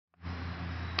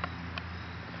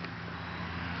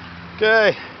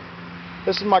Okay,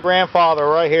 this is my grandfather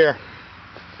right here.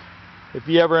 If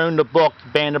you ever owned the book,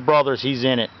 Band of Brothers, he's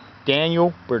in it.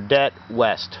 Daniel Burdett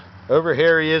West. Over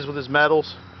here he is with his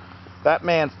medals. That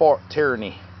man fought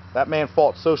tyranny. That man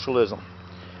fought socialism.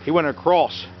 He went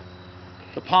across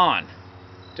the pond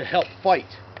to help fight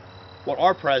what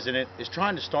our president is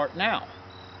trying to start now.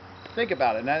 Think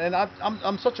about it. And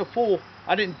I'm such a fool.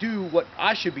 I didn't do what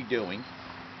I should be doing.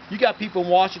 You got people in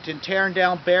Washington tearing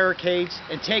down barricades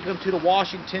and taking them to the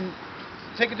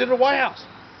White House.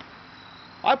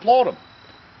 I applaud them.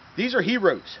 These are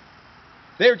heroes.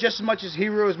 They are just as much as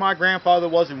hero as my grandfather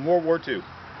was in World War II.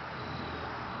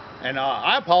 And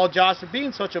I apologize for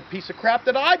being such a piece of crap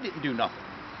that I didn't do nothing.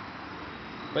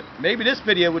 But maybe this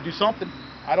video would do something.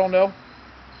 I don't know.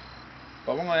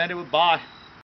 But we're going to end it with bye.